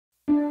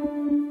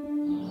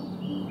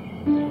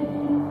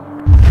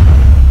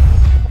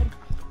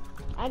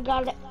I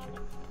got it.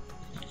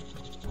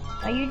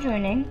 Are you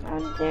joining?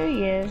 Oh, there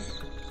he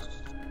is.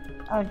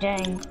 Oh,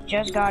 dang.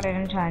 Just got it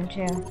in time,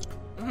 too.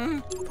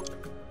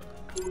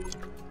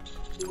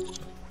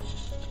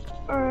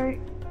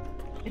 Alright.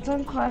 It's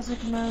on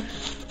classic mode.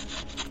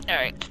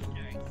 Alright.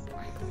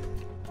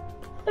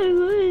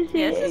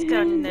 This This is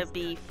gonna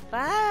be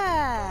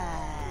fun.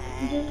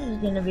 This is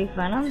gonna be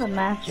fun. I'm the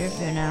master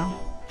of Uno.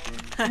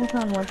 Hold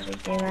on, what's your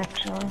game,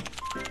 actually?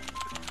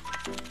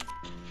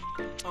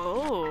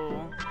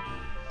 Oh.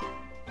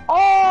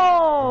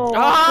 Oh!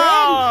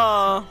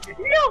 Oh!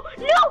 No!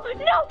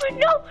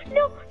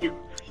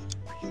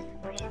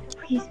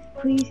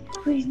 Please,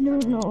 no.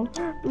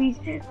 Please.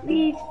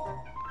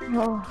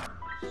 Oh.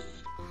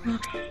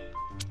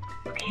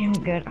 Okay, I'm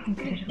good.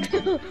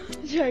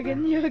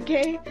 Dragon, you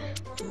okay?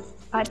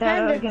 I thought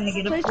I was gonna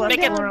get a place plus one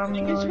down. 4 on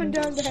me. Place one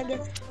down, Panda.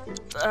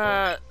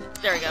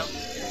 There we go.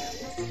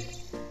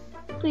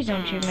 Please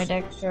don't shoot my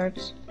deck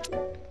starts.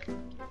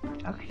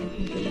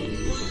 Okay.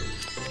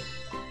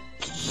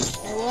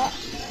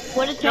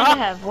 What does Panda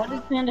have? What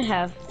does Panda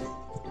have?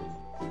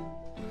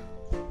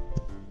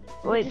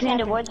 Wait,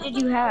 Panda, what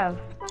did you have?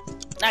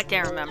 I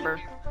can't remember.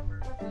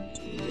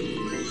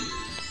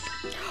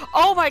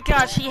 Oh my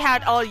gosh, he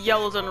had all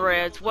yellows and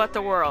reds. What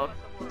the world?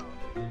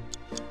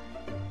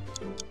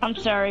 I'm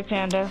sorry,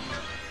 Panda.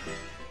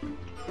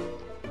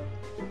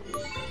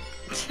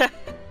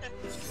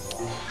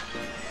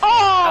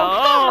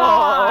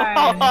 Oh,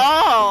 come on!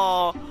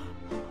 Oh!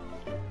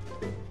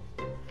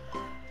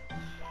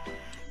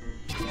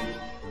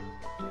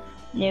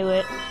 Knew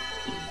it.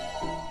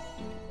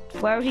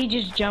 Why would he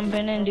just jump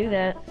in and do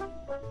that?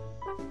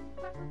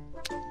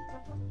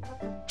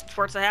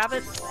 Force a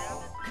habit?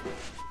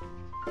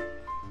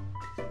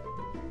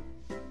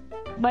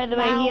 By the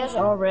way, he has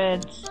all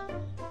reds.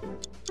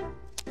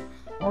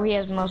 Or he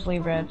has mostly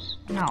reds.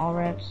 Not all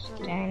reds.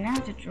 Dang, now I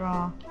have to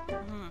draw.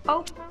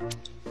 Oh!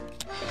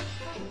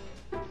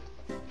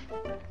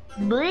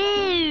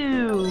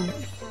 Blue!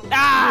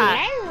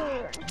 Ah!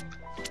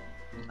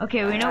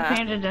 Okay, we know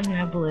Panda doesn't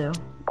have blue.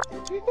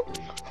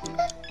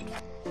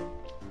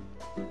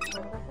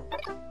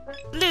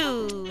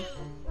 Blue!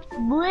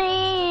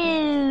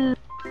 Blue!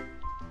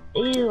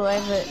 Ew, I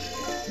have a...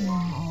 No,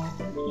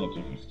 you can't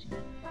do this to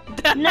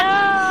me. No!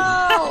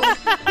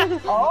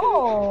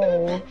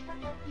 Oh!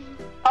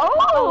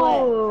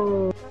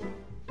 Oh!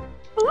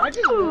 I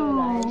just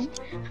realized.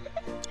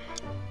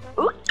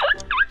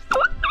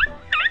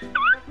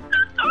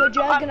 The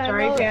dragon, I'm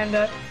sorry,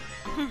 Panda.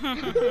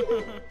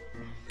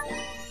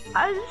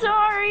 I'm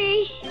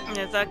sorry.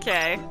 It's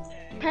okay.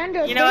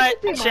 Panda, You know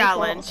what? basically my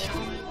Challenge.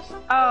 fault.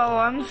 Oh,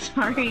 I'm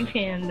sorry,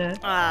 Panda.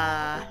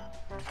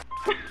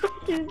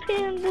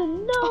 Panda,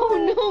 no. Oh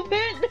no,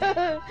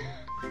 Panda!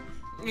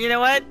 You know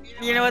what?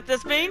 You know what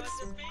this means?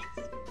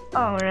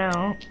 Oh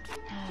no.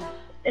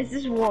 Is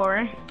this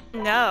war?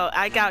 No,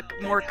 I got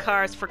more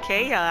cards for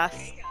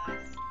chaos.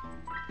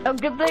 Oh,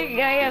 good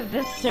thing I have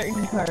this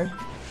certain card.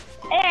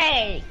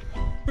 Hey!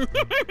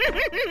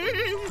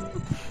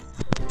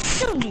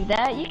 Don't do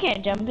that. You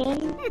can't jump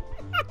in.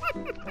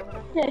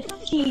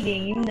 That's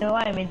cheating. You know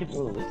I made the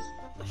rules.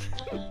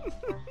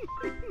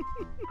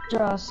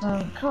 Draw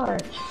some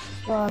cards.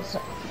 Draw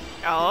some.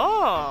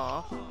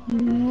 Oh.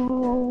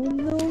 No.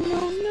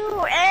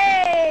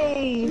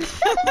 Hey!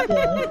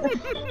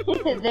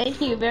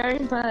 Thank you very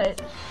much.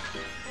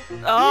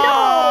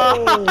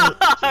 Oh. No!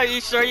 Are you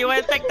sure you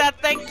want to take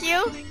that? Thank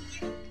you.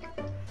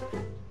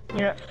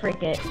 You're not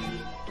freak it.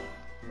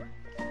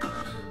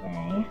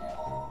 Okay.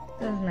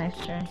 That was a nice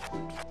try.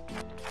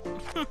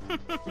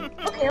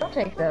 Okay, I'll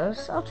take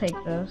those.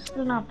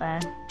 They're not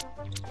bad.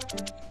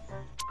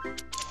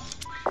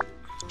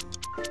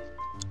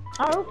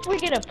 I hope we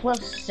get a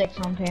 +6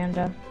 on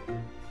Panda.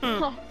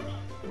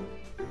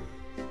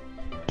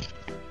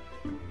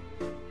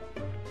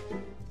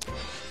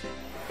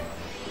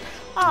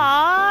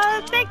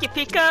 Aw, thank you,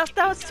 Pika.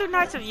 That was too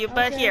nice of you,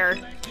 but here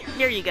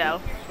you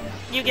go.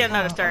 You get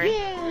another turn.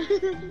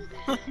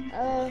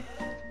 Yeah.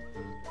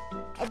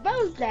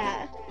 About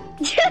that.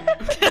 Yeah,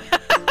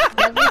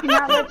 we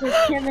cannot let this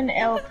Kevin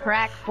L.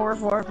 Crack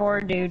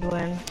 444 dude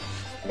win.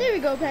 There we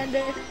go,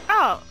 Panda.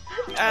 Oh,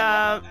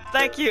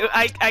 thank you.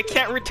 I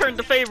can't return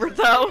the favor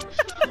though.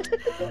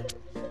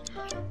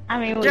 I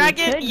mean, we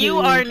Dragon, could you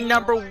use... are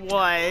number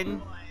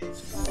 1.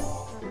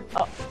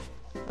 Oh.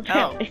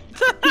 Oh. He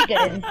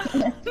did. I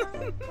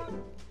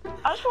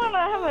just want to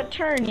have a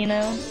turn, you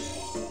know.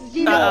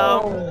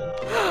 Uh-oh.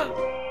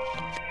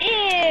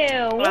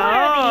 Ew! What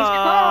are these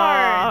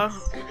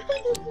cards?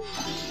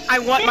 I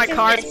want my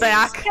cards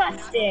back.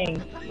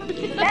 Disgusting.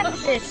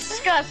 That's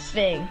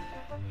disgusting.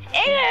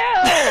 Ew!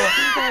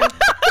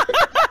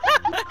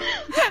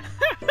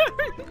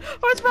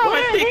 What's wrong What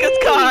with are Pika's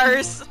these?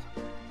 cars?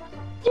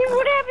 Dude,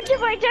 what happened to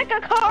my deck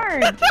of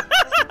cards?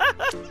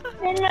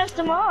 They messed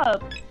them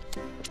up.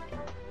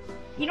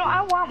 You know,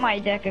 I want my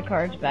deck of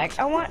cards back.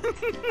 I want,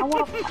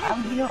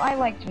 you know, I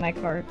liked my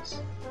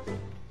cards.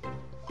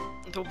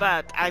 Too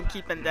bad. I'm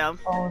keeping them.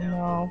 Oh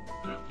no.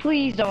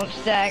 Please don't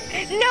stack.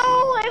 No,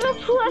 I have a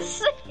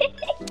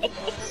 +6.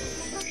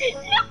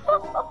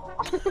 No!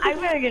 I'm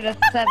gonna get a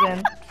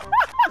 7.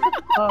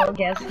 Oh,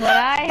 guess what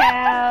I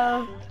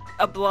have?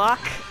 A block?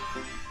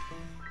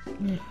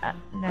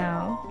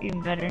 No,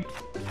 even better.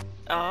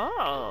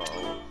 Oh.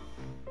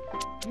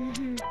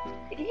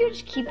 If you could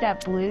just keep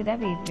that blue, that'd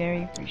be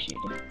very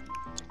appreciated.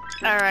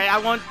 Alright, I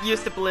won't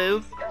use the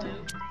blue.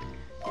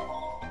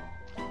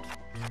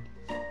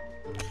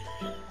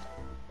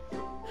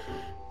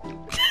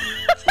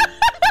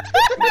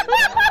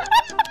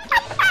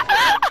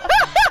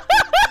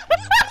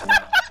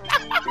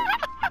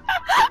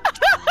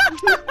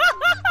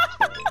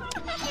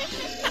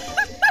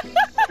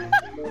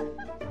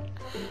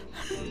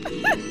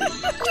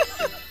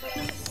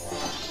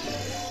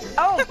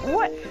 Oh,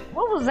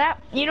 what was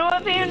that? You know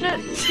what, Panda?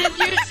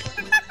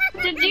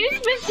 Did you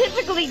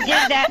specifically did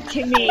that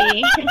to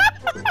me?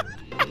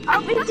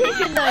 I'll be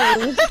taking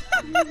those.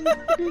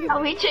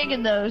 I'll be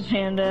taking those,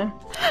 Panda.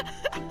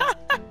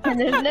 And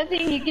there's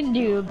nothing you can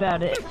do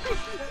about it.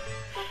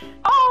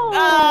 Oh,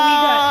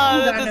 Oh,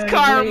 you got this is no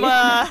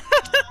karma.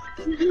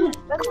 idea.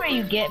 That's what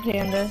you get,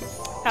 Panda.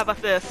 How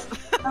about this?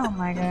 Oh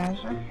my gosh,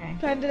 okay.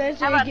 Panda, that's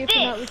How your about gift for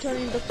not this?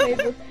 returning the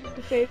favor.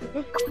 The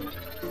favor.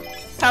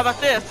 How about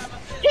this?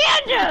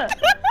 Panda!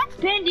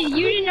 Panda,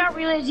 you did not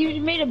realize you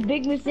just made a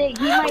big mistake.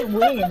 He might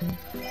win.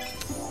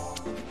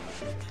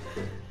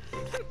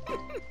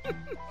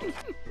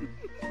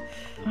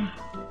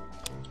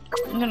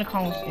 I'm gonna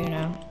call him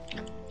Uno.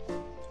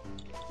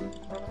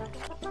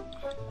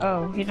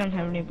 Oh, he don't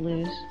have any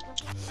blues.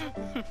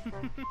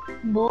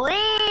 Blue!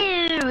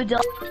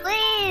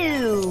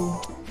 Blue!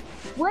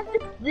 What the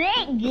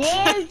thing, dude?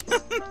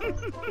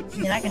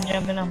 Yeah, I can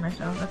jump in on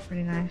myself. That's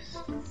pretty nice.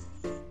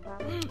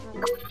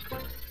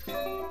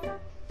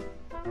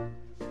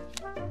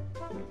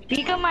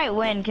 Pika might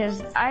win,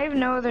 because I have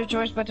no other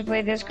choice but to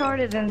play this card,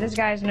 and then this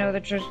guy has no other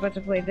choice but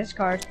to play this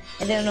card,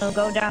 and then it'll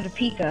go down to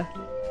Pika.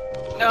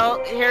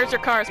 Oh, here's your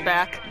cars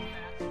back.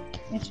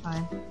 It's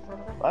fine.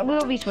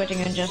 We'll be switching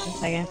in just a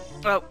second.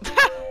 Oh.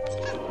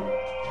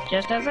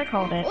 Just as I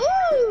called it.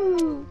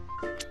 Ooh!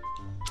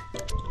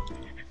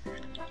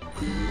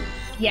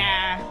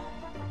 Yeah.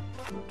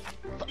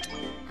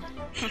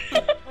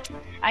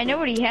 I know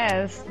what he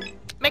has.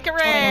 Make it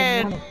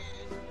rain!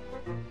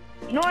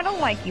 You know, I don't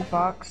like you,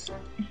 Fox.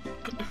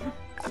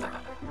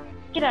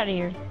 Get out of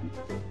here.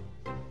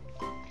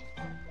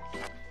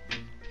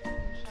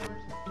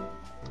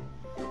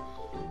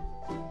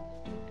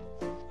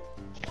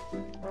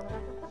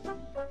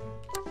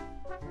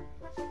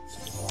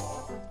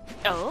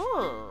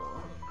 Oh.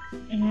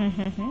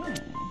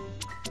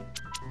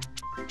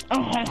 I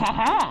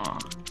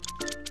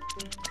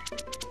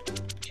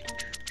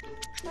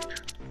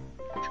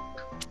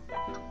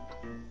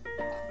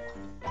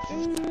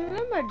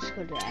might just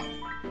go to that.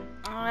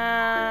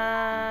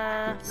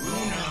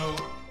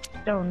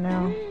 Don't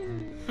know.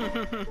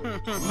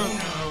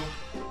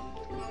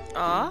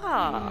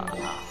 Ah.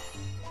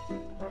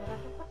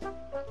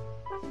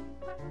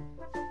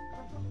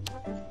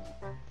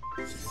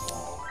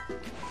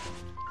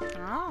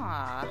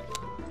 Ah.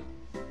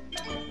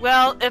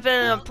 Well, it's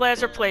been a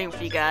pleasure playing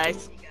with you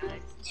guys.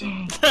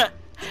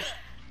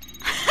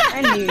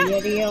 I knew you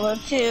had a yellow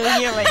too.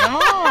 You're like, oh.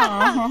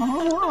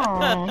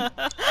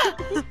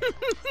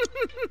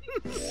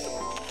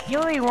 You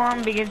only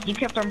won because you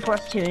kept on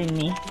plus 2ing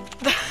me.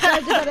 Guys,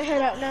 I gotta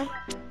head out now.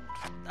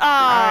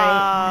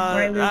 Ah.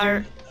 Alright,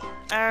 loser.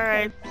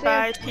 Alright, See ya.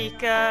 bye,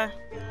 Pika.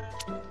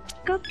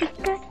 Go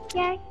Pika,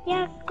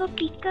 yeah, go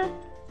Pika.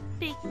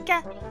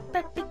 Pika,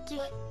 Pika,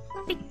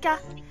 Pika.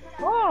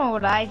 Oh,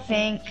 what I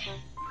think.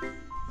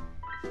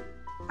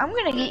 I'm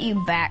gonna get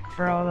you back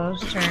for all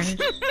those turns.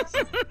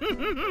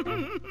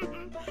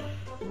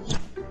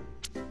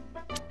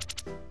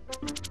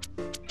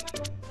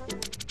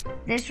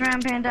 This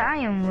round, Panda, I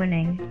am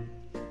winning.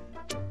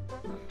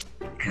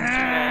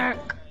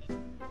 Kirk.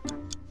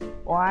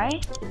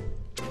 Why?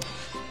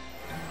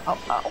 Oh,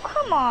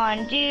 come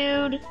on,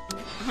 dude.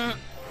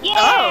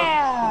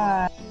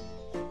 Yeah.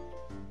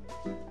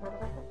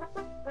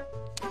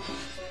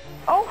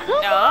 Oh,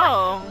 come on.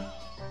 Oh.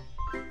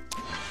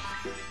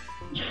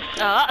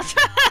 Oh.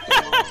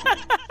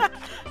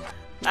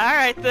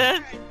 Alright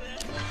then.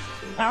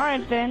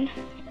 Alright then.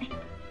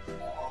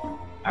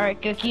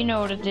 Alright, Cook, you know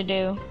what to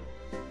do.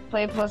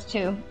 Play plus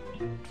 2.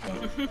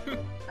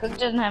 Cook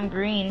doesn't have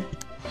green.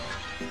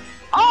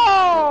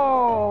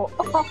 Oh!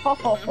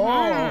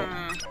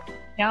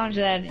 Challenge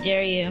that, I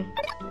dare you.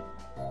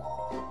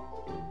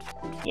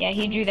 Yeah,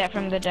 he drew that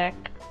from the deck.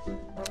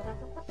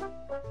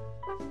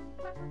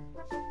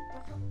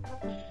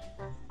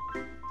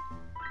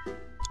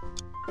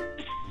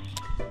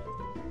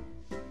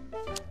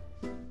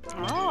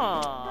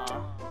 Oh.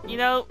 You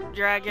know,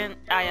 Dragon,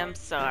 I am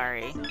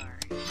sorry.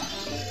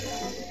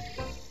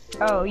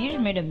 Oh, you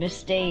just made a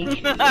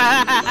mistake.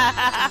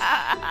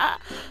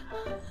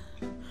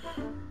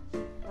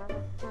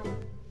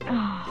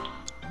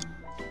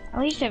 At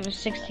least I have a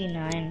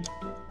 69.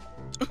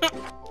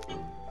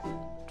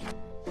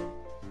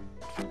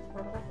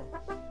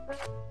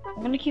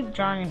 I'm gonna keep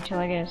drawing until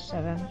I get a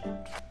 7.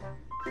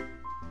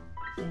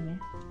 Dang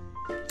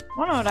it.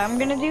 Hold on, what I'm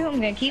gonna do? I'm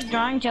gonna keep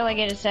drawing till I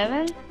get a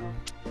 7.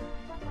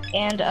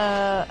 And,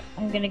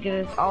 I'm gonna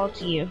give this all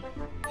to you.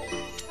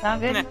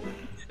 Sound good?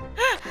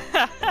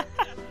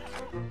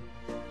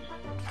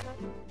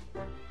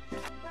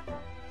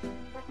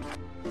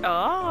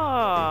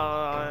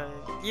 Oh,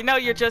 you know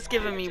you're just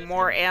giving me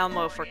more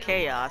ammo for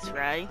chaos,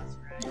 right?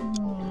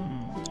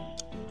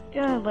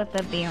 Gonna let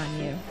that be on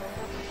you.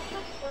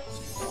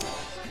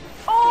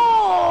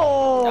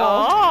 Oh!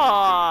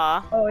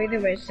 Oh! Oh, either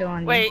way, it's still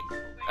on you. Wait.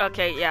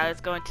 Okay, yeah,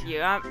 it's going to you.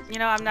 You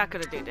know, I'm not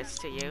gonna do this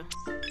to you.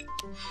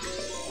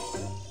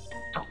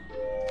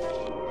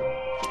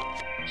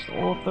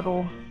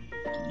 Otro.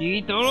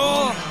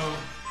 Otro.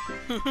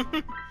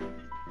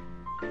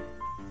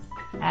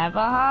 Have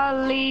a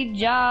holly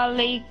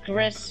jolly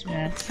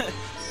Christmas.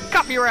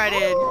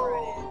 Copyrighted.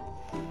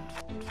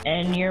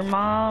 And your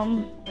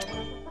mom.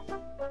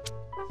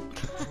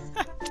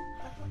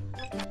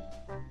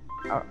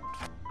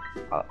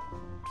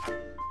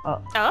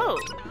 Oh.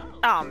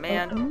 Oh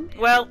man.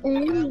 Well.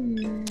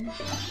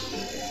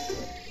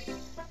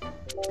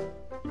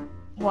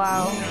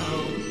 Wow.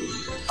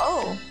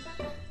 Oh.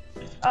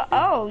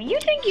 Oh, you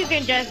think you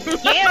can just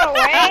get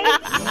away?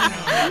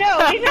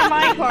 No, these are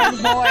my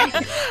cards, boy.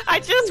 I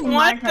just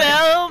want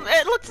them.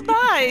 It looks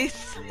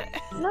nice.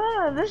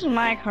 No, this is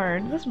my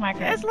card. This is my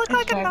card. It looks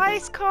like a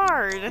nice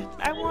card.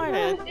 I want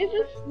it.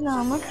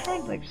 No, my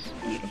card looks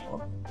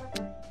beautiful.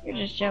 You're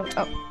just jealous.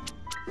 Oh.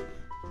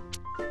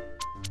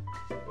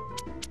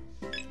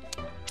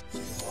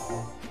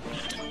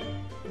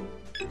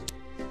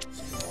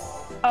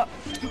 Oh.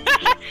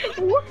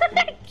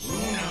 What?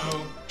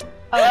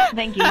 Oh,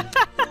 thank you.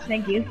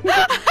 Thank you.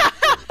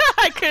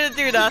 I couldn't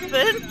do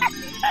nothing.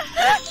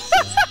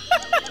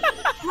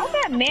 How'd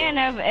that man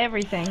have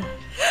everything?